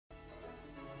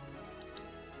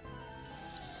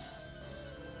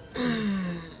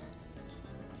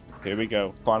Here we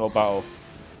go. Final battle.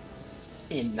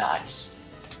 Be nice.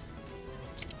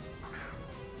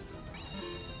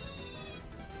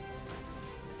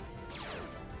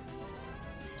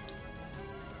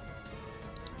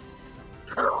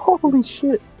 Holy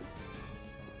shit!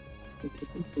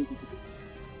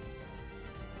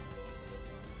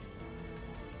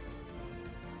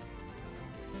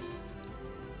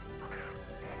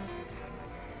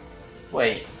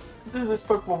 Wait, does this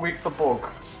Pokemon Week's a bug?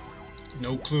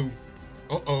 No clue.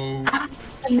 Uh-oh. I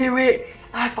knew it!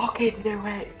 I fucking knew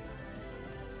it!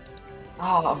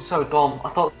 Oh, I'm so dumb. I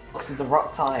thought this is the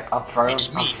rock type. I've thrown.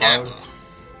 It's me, I've thrown. Nappa.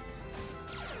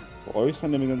 Why are we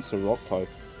sending him against the rock type?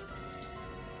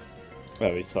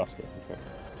 Oh, he's faster. Okay.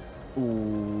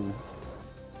 Ooh.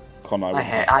 Connor, I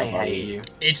hate you.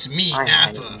 It's me, I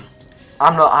hate Nappa. you.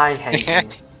 I'm not. I hate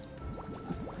you.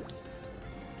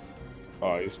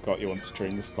 Oh, he's got you on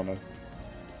strings, Connor.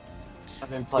 I've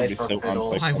been played for a so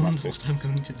fiddle. unplayed. I wonder what I'm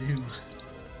going to do.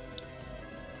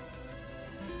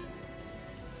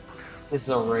 This is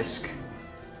a risk.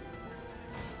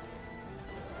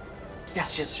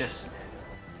 Yes.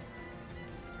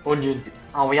 Onion.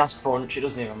 Oh, he has crunch. It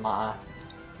doesn't even matter.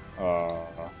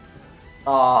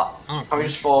 I don't Can we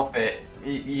just crunch. forfeit?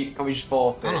 Can we just I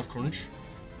forfeit? don't have crunch.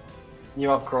 You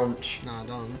have crunch. No, I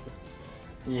don't.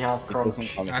 You have It doesn't crunch.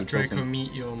 count if I have it Draco doesn't.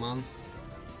 Meteor, man.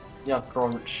 You have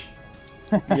crunch.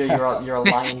 You're a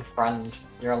lying friend.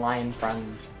 You're a lying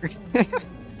friend.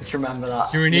 Just remember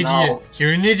that. You're an You know, idiot.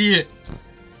 You're an idiot.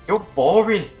 You're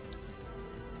boring.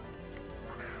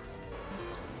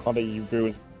 Connor, you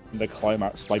ruined the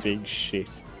climax by being shit.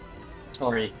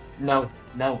 Sorry. No.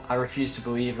 I refuse to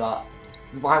believe that.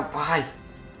 Why?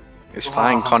 It's Oh,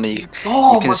 fine, I'm Connie. so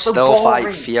dumb, You can I'm so still fight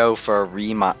boring. Theo for a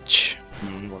rematch.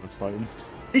 You want to fight him?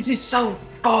 This is so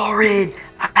boring.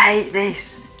 I hate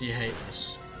this. Do you hate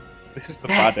this? This is the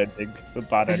Yeah. bad ending. The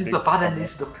bad This ending. is the bad end.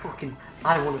 This is the fucking.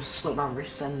 I want to slip my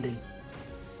wrist ending.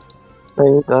 No,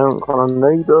 you don't, Connor. No,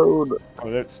 you don't.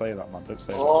 Oh, don't say that, man. Don't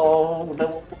say Oh, no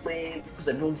one will live because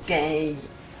everyone's gay.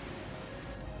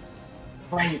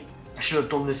 Wait, I should have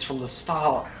done this from the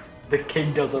start. The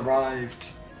king has arrived.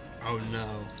 Oh no.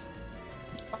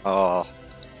 Oh,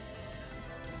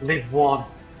 Live one.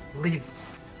 Live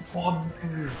one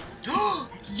move.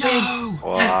 Yo!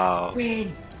 wow.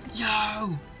 Win.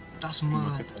 Yo! That's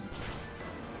mad.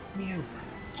 that. You.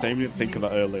 Shame you didn't think of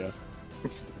that earlier.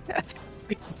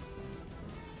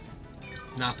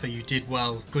 Nappa, you did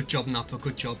well. Good job, Nappa.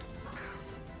 Good job.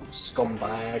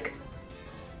 Scumbag.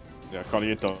 Yeah, Connor,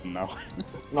 you're done now.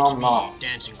 No, It's I'm me, not.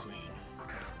 Dancing Queen.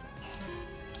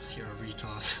 You're a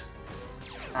retard.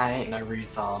 I ain't no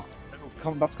retard.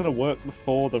 Come, that's gonna work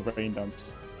before the rain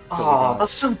dance. Oh,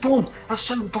 that's so dumb. That's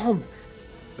so dumb.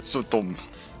 It's so dumb.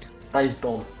 That is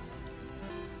dumb.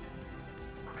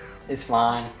 It's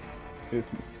fine.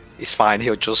 It's fine,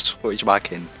 he'll just switch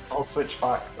back in. I'll switch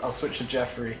back. I'll switch to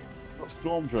Jeffrey. Not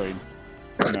storm drain.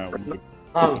 No.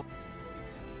 Oh.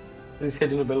 His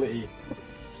hidden ability.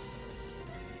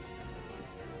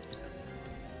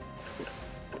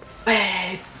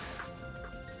 Live!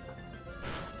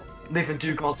 Live and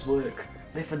do God's work.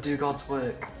 Live and do God's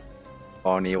work.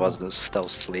 Bonnie wasn't still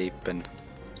sleeping.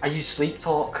 I use sleep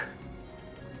talk.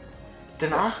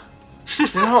 Didn't I?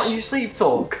 Did I not use sleep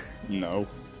talk? No.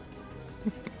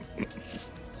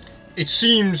 It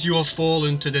seems you have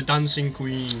fallen to the Dancing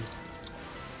Queen.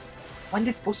 When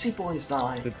did Pussy Boys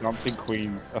die? The dancing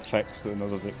queen affects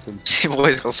another victim. She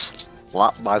always got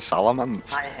slapped by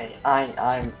salamanders.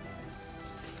 I'm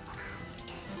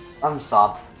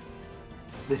sad.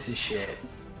 This is shit.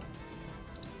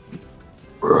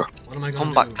 What am I going to do?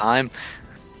 Comeback time.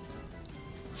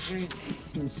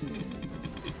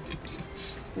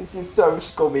 This is so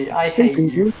scummy. I hate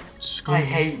you. Scum. I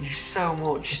hate you so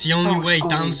much. It's the only So way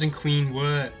scummy. Dancing Queen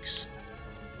works.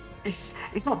 It's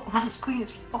not Dance Queen,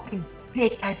 it's fucking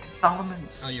big-headed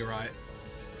Salamans. Oh, you're right.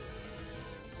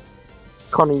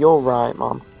 Connie, you're right,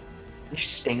 man. You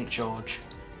stink, George.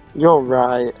 You're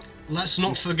right. Let's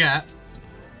not forget,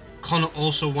 Connor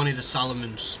also wanted a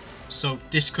Salamence. So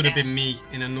this could have been me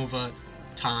in another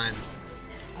time.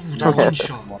 Oh, that Okay. one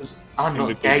shot. I'm In not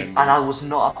the gay, beginning. and I was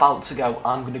not about to go.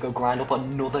 I'm gonna go grind up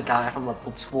another guy from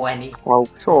level 20. Well,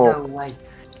 sure. No way.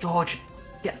 George,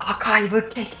 yeah, I can't even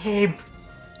kick him.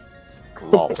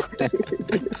 Lol.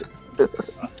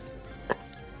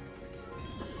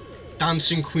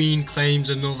 Dancing Queen claims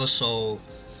another soul.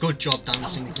 Good job,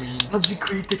 Dancing Queen. Dancing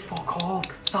Queen did fuck all.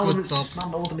 Salamans job.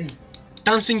 dismantled me.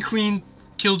 Dancing Queen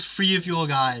killed 3 of your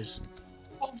guys.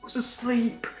 One was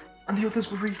asleep, and the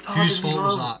others were retarded. Whose fault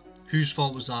was that? Whose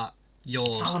fault was that?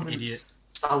 Yours, idiot.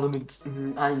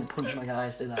 Salamans. I didn't punch my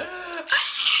guys, did I?